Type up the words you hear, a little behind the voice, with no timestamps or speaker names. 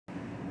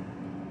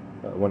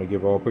I want to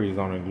give all praise,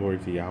 honor, and glory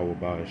to Yahweh,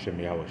 BAHASHAM,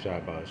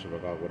 YAHAWASHI,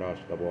 BAHASHAM, God, Wadash,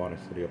 double honors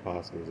to the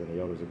apostles and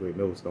the elders of Great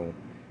Millstone,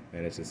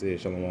 and a sincere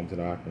shalom to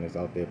the Akim that's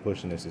out there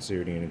pushing the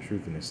sincerity and the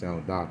truth and the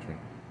sound doctrine.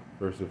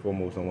 First and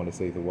foremost, I want to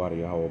say to Wadi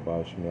Yahweh,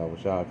 BAHASHAM,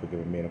 YAHAWASHI, for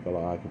giving me and a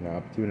fellow Akim the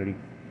opportunity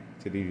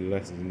to lead the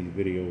lessons in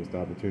these videos, the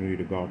opportunity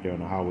to go out there on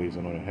the highways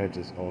and on the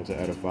hedges, all to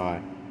edify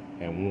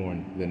and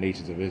warn the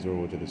nations of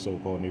Israel, to the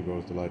so-called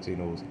Negroes, the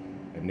Latinos,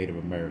 and Native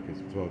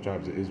Americans, 12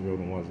 tribes of Israel,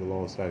 the ones the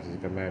law, statutes,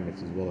 and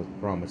commandments, as well as the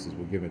promises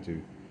were given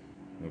to.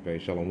 Okay,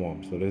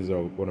 shalom. So this is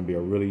going to be a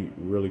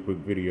really quick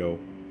video,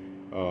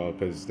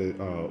 because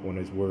on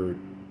this word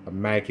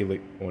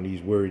immaculate, on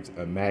these words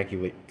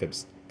immaculate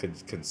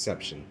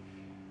conception.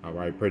 All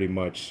right, pretty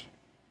much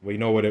we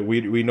know what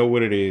we know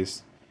what it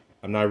is.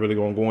 I'm not really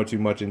going to go too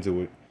much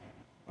into it,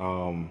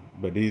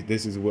 but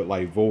this is what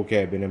like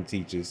vocab and them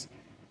teaches.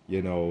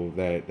 You know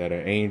that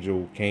an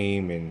angel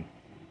came and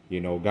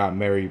got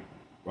Mary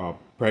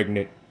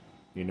pregnant,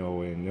 and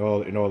all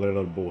that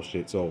other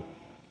bullshit. So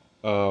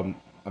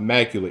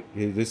immaculate,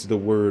 this is the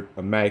word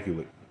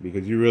immaculate,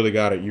 because you really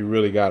gotta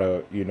really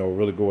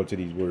go into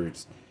these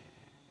words,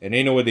 and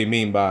they know what they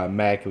mean by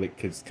immaculate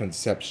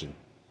conception.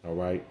 All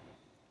right,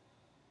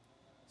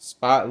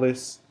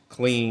 spotless,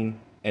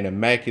 clean, and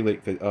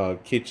immaculate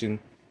kitchen,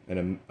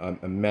 and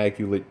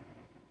immaculate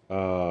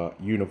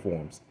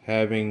uniforms,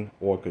 having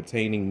or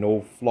containing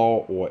no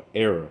flaw or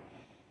error.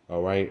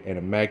 All right, an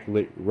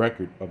immaculate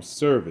record of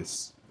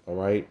service. All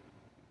right,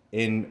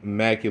 in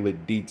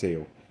immaculate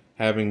detail,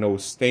 having no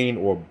stain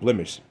or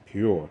blemish,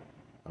 pure.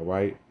 All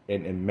right,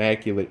 an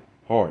immaculate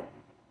heart.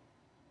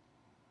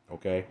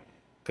 Okay,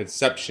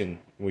 conception,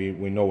 we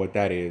know what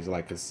that is,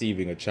 like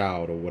conceiving a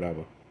child or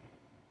whatever.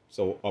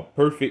 So a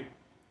perfect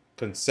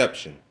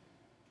conception.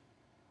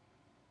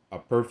 A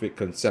perfect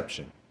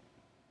conception.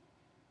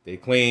 They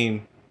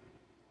claim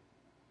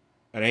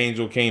an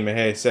angel came and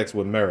had sex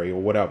with Mary or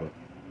whatever.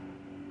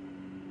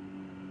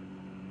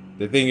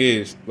 The thing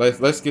is,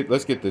 let's get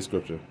this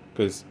scripture,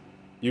 because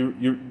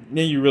you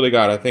really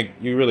gotta think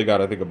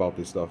about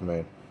this stuff,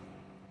 man.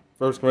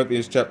 1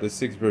 Corinthians chapter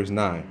 6 verse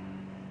 9.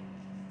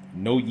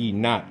 Know ye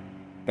not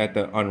that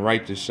the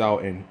unrighteous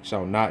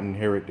shall not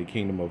inherit the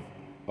kingdom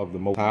of the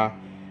Most High?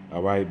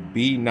 All right,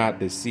 be not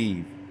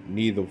deceived,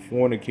 neither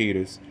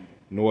fornicators,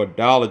 nor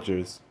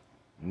idolaters,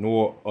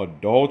 nor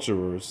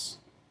adulterers,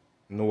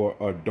 nor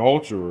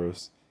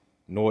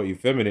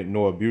effeminate,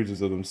 nor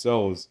abusers of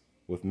themselves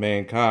with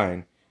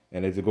mankind.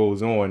 And as it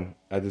goes on,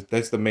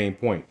 that's the main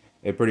point.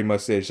 It pretty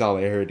much says, shall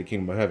inherit the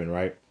kingdom of heaven,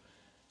 right?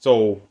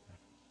 So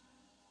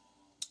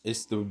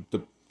it's the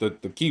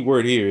key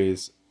word here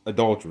is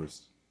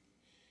adulterers.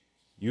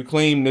 You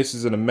claim this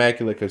is an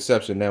immaculate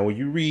conception. Now, when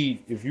you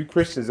read, if you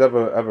Christians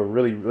ever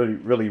really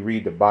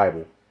read the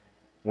Bible,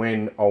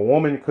 when a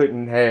woman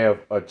couldn't have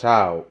a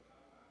child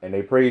and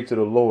they prayed to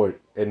the Lord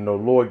and the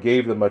Lord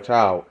gave them a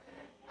child,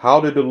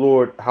 how did the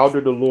Lord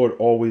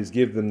always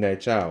give them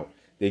that child?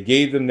 They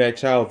gave them that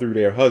child through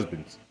their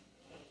husbands.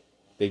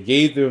 They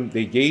gave them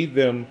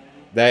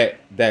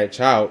that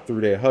child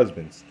through their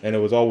husbands, and it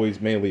was always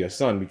mainly a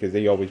son, because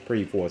they always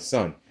prayed for a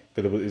son,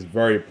 because it's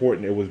very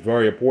important. It was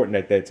very important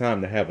at that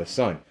time to have a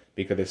son,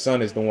 because the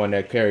son is the one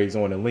that carries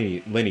on the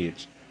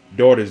lineage.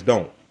 Daughters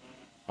don't.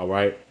 All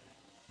right,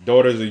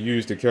 daughters are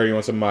used to carry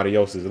on somebody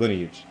else's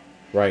lineage,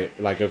 right?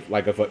 Like if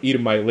an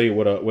Edomite lay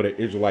with an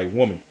Israelite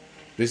woman,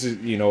 this is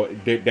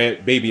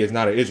that baby is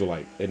not an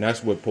Israelite, and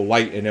that's what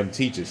Polite and them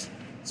teaches.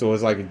 So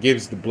it's like it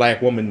gives the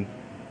black woman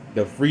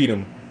the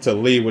freedom to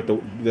lay with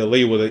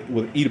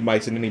with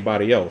Edomites and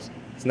anybody else.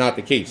 It's not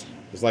the case.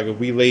 It's like if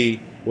we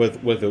lay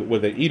with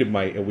an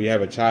Edomite and we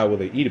have a child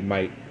with an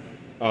Edomite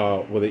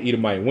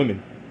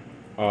woman,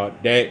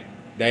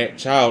 that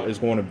child is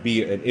going to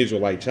be an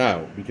Israelite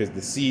child, because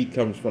the seed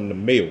comes from the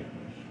male.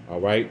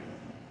 All right,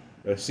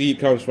 the seed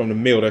comes from the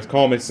male. That's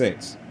common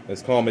sense.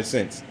 That's common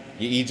sense.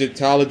 Your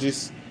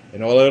Egyptologists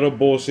and all that other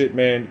bullshit,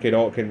 man,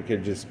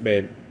 can just,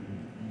 man,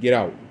 get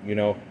out,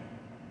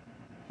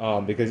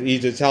 because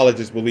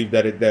Egyptologists believe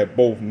that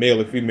both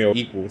male and female are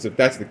equal. So if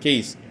that's the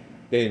case,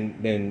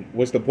 then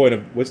what's the point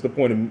of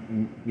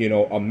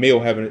a male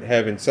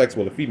having sex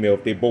with a female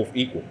if they're both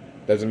equal?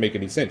 Doesn't make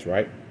any sense,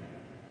 right?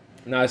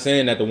 I'm not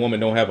saying that the woman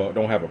don't have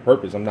a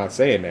purpose. I'm not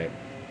saying that.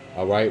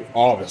 All right,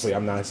 obviously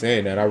I'm not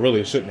saying that. I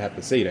really shouldn't have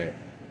to say that.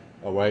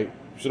 All right,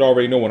 you should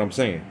already know what I'm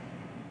saying.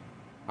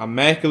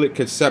 Immaculate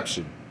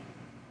conception.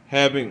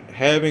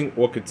 Having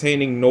or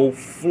containing no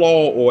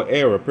flaw or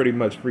error, pretty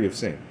much free of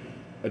sin.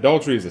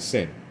 Adultery is a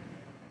sin.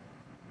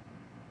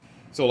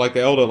 So like the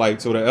elder,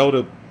 likes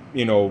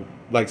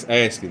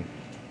asking,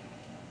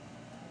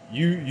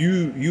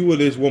 you are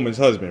this woman's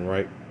husband,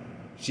 right?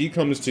 She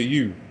comes to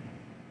you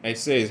and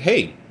says,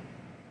 hey,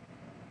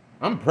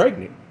 I'm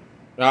pregnant,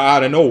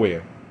 out of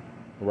nowhere,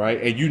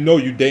 right? And you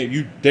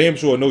damn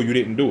sure know you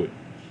didn't do it.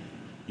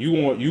 You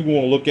want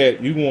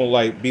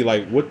to be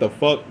like, what the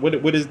fuck?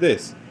 What is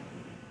this?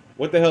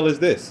 What the hell is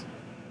this?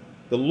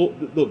 The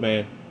Lord, look,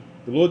 man,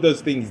 the Lord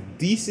does things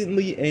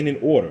decently and in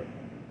order.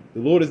 The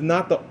Lord is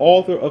not the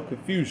author of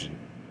confusion.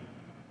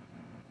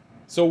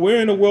 So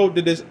where in the world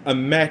did this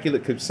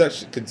immaculate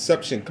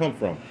conception come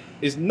from?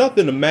 There's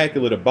nothing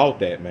immaculate about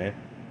that, man.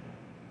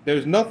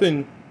 There's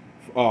nothing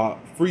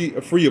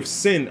free of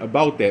sin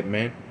about that,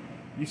 man.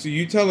 You see,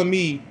 you telling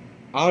me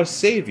our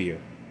Savior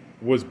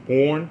was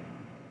born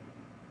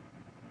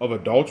of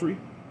adultery?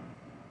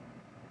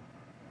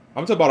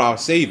 I'm talking about our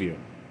Savior.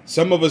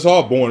 Some of us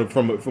are born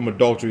from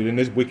adultery in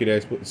this wicked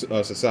ass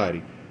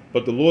society.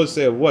 But the Lord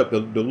said what?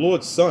 The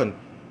Lord's Son,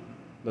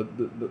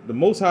 the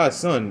Most High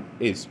Son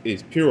is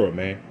pure,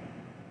 man.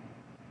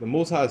 The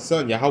Most High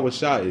Son,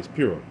 YAHAWASHI, is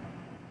pure.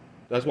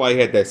 That's why he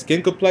had that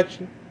skin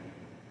complexion.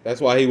 That's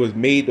why he was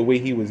made the way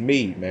he was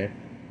made, man.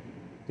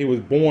 He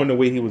was born the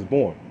way he was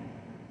born.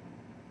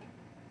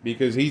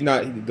 Because he's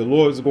not, the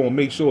Lord's going to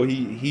make sure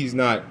he's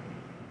not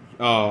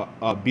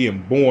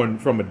being born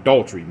from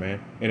adultery,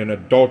 man, in an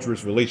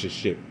adulterous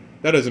relationship.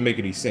 That doesn't make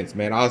any sense,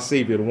 man. Our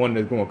Savior, the one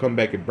that's going to come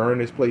back and burn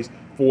this place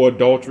for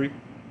adultery,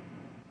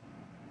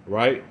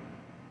 right?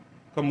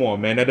 Come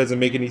on, man. That doesn't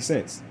make any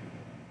sense.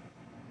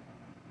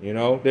 You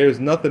know, there's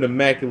nothing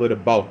immaculate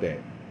about that.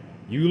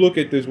 You look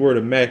at this word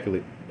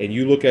immaculate, and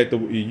you look at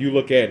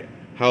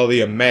how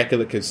the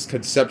immaculate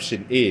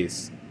conception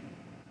is.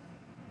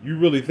 You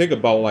really think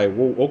about, like,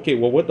 well, okay,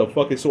 well, what the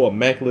fuck is so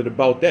immaculate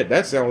about that?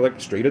 That sounds like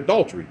straight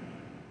adultery.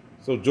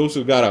 So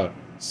Joseph gotta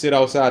sit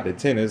outside the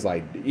tent. It's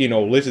like, you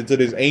know, listen to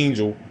this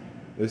angel,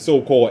 the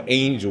so-called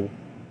angel,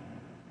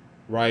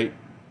 right?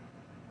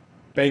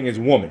 Bang his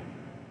woman.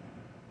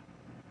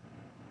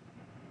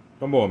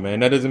 Come on, man.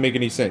 That doesn't make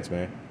any sense,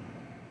 man.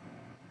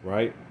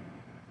 Right?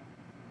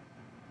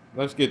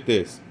 Let's get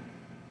this.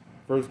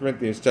 1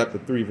 Corinthians chapter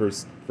 3,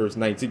 verse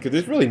 19. Because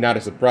it's really not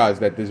a surprise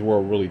that this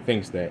world really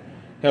thinks that.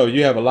 Hell,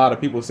 you have a lot of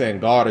people saying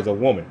God is a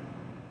woman,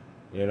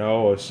 you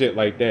know, or shit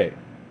like that.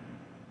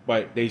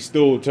 But they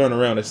still turn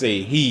around and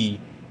say he.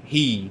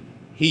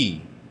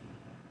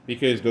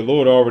 Because the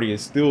Lord already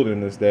instilled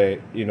in us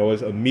that, you know,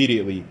 it's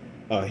immediately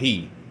a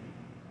he.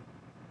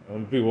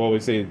 People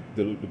always say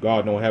the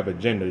God don't have a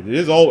gender.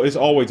 It's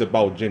always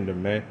about gender,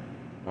 man.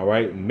 All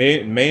right?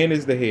 Man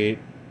is the head.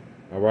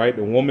 All right?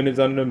 The woman is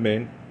under the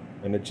men.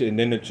 And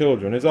then the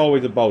children. It's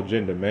always about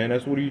gender, man.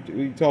 That's what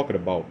you talking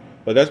about.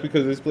 But that's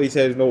because this place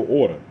has no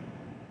order.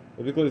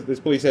 Because this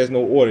place has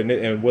no order.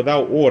 And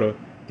without order,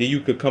 then you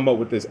could come up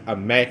with this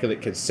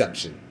immaculate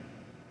conception.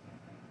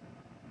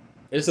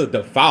 It's a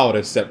defiled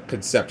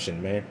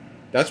conception, man.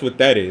 That's what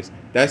that is.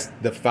 That's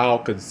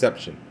defiled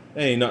conception.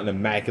 There ain't nothing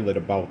immaculate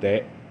about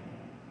that.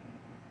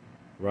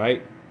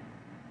 Right?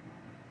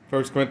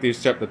 1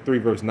 Corinthians chapter 3,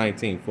 verse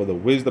 19. For the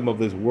wisdom of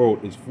this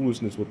world is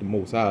foolishness with the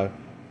Most High.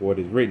 For it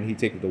is written, he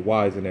taketh the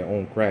wise in their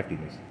own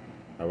craftiness.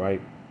 All right?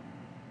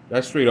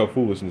 That's straight up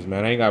foolishness,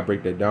 man. I ain't got to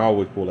break that down. I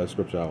always pull that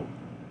scripture out.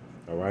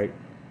 All right?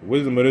 The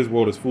wisdom of this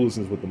world is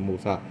foolishness with the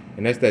Most High.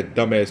 And that's that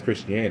dumbass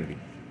Christianity.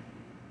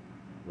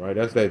 Right?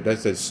 That's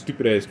that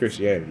stupid ass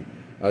Christianity.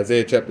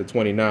 Isaiah chapter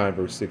 29,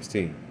 verse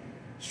 16.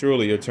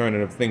 Surely your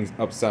turning of things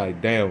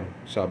upside down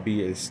shall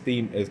be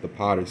esteemed as the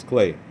potter's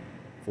clay.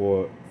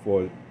 For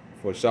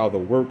shall the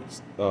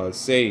works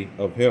say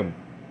of him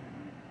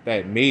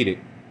that made it,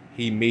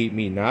 he made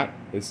me not?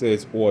 It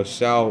says, or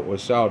shall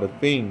the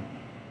thing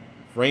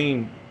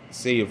framed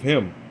say of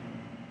him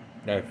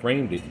that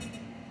framed it,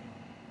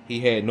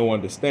 he had no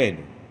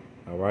understanding.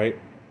 All right?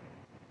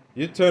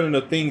 You're turning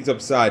the things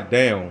upside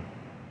down,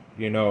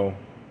 you know.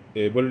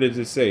 What did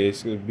it say?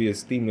 It's going to be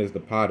esteemed as the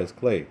potter's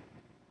clay.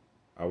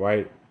 All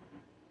right?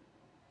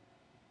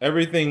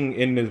 Everything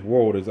in this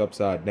world is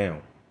upside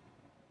down.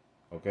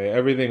 Okay?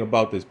 Everything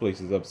about this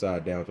place is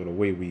upside down to the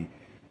way we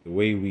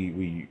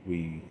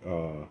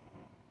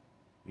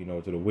you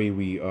know, to the way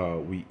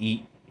we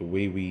eat, the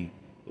way we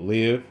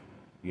live.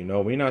 You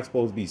know, we're not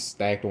supposed to be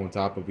stacked on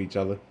top of each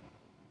other,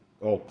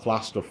 all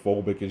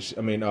claustrophobic and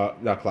I mean,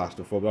 not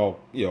claustrophobic, all,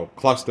 you know,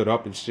 clustered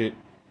up and shit.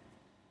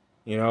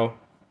 You know,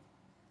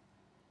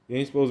 you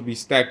ain't supposed to be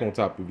stacked on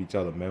top of each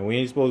other, man. We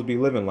ain't supposed to be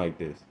living like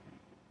this.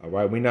 All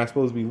right, we're not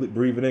supposed to be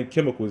breathing in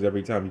chemicals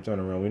every time you turn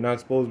around. We're not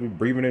supposed to be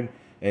breathing in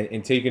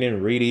and taking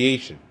in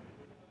radiation.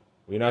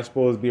 We're not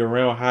supposed to be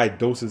around high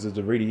doses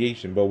of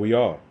radiation, but we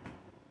are.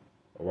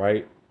 All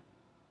right.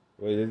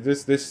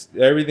 This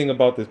everything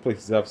about this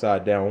place is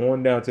upside down,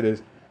 on down to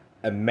this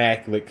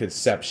immaculate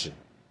conception.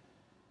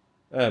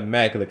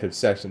 Immaculate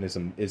conception is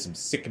some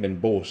sickening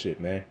bullshit,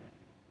 man.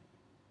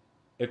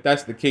 If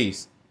that's the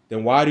case,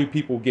 then why do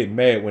people get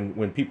mad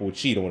when people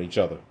cheat on each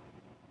other?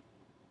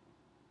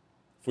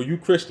 For you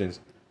Christians,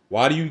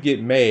 why do you get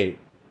mad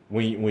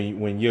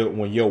when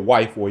your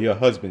wife or your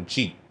husband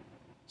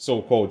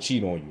so-called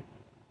cheat on you?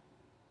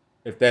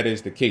 If that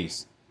is the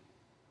case,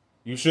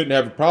 you shouldn't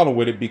have a problem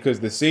with it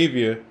because the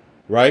Savior,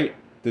 right?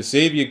 The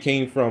Savior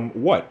came from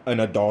what? An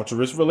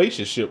adulterous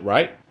relationship,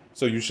 right?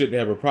 So you shouldn't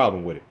have a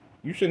problem with it.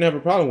 You shouldn't have a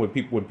problem with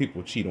people when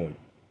people cheat on you.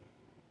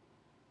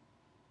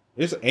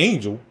 This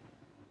angel,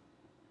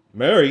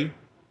 Mary,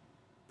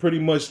 pretty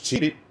much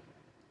cheated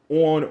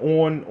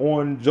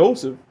on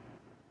Joseph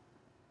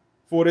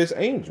for this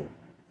angel.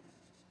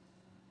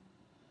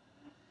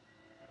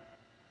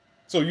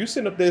 So you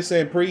sitting up there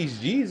saying praise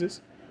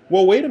Jesus,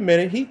 Well, wait a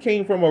minute. He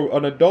came from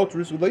an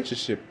adulterous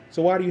relationship.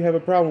 So why do you have a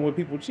problem when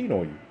people cheat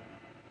on you?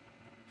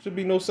 Should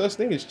be no such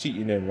thing as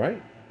cheating then,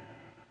 right?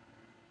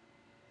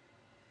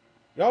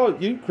 Y'all,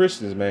 you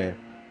Christians, man.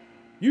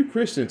 You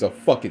Christians are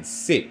fucking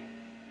sick.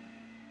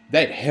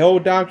 That hell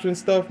doctrine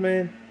stuff,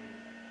 man.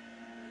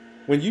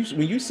 When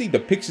you see the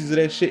pictures of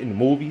that shit in the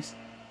movies,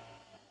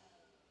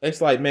 it's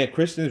like, man,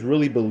 Christians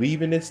really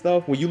believe in this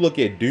stuff. When you look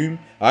at Doom,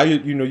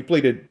 you play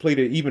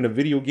even the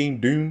video game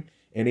Doom,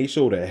 and they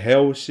show the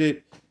hell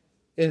shit.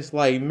 It's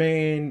like,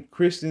 man,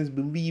 Christians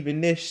believe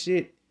in this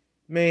shit.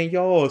 Man,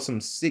 y'all are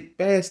some sick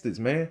bastards,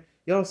 man.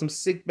 Y'all some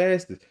sick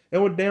bastards.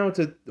 And we're down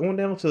to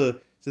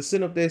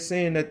sit up there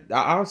saying that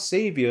our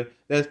Savior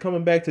that's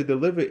coming back to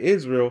deliver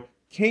Israel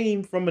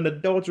came from an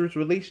adulterous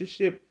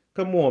relationship.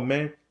 Come on,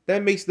 man.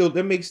 That makes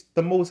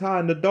the Most High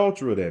an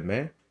adulterer, then,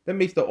 man. That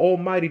makes the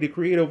Almighty, the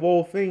Creator of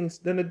all things,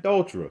 an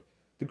adulterer.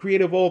 The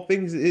Creator of all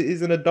things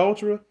is an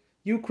adulterer.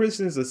 You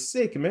Christians are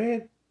sick,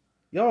 man.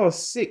 Y'all are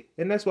sick,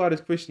 and that's why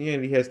this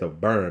Christianity has to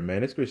burn, man.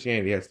 This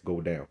Christianity has to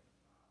go down.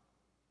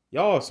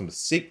 Y'all are some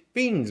sick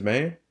fiends,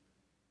 man.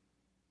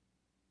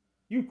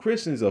 You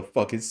Christians are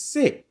fucking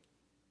sick.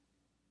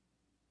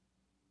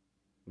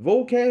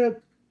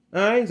 Vocab,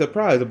 I ain't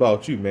surprised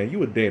about you, man.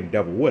 You a damn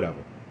devil,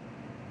 whatever.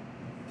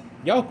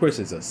 Y'all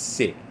Christians are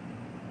sick.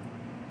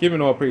 Giving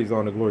all praise,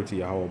 honor, glory to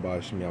Yahawah,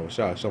 BAHASHAM,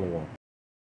 YAHAWASHI, Shalom.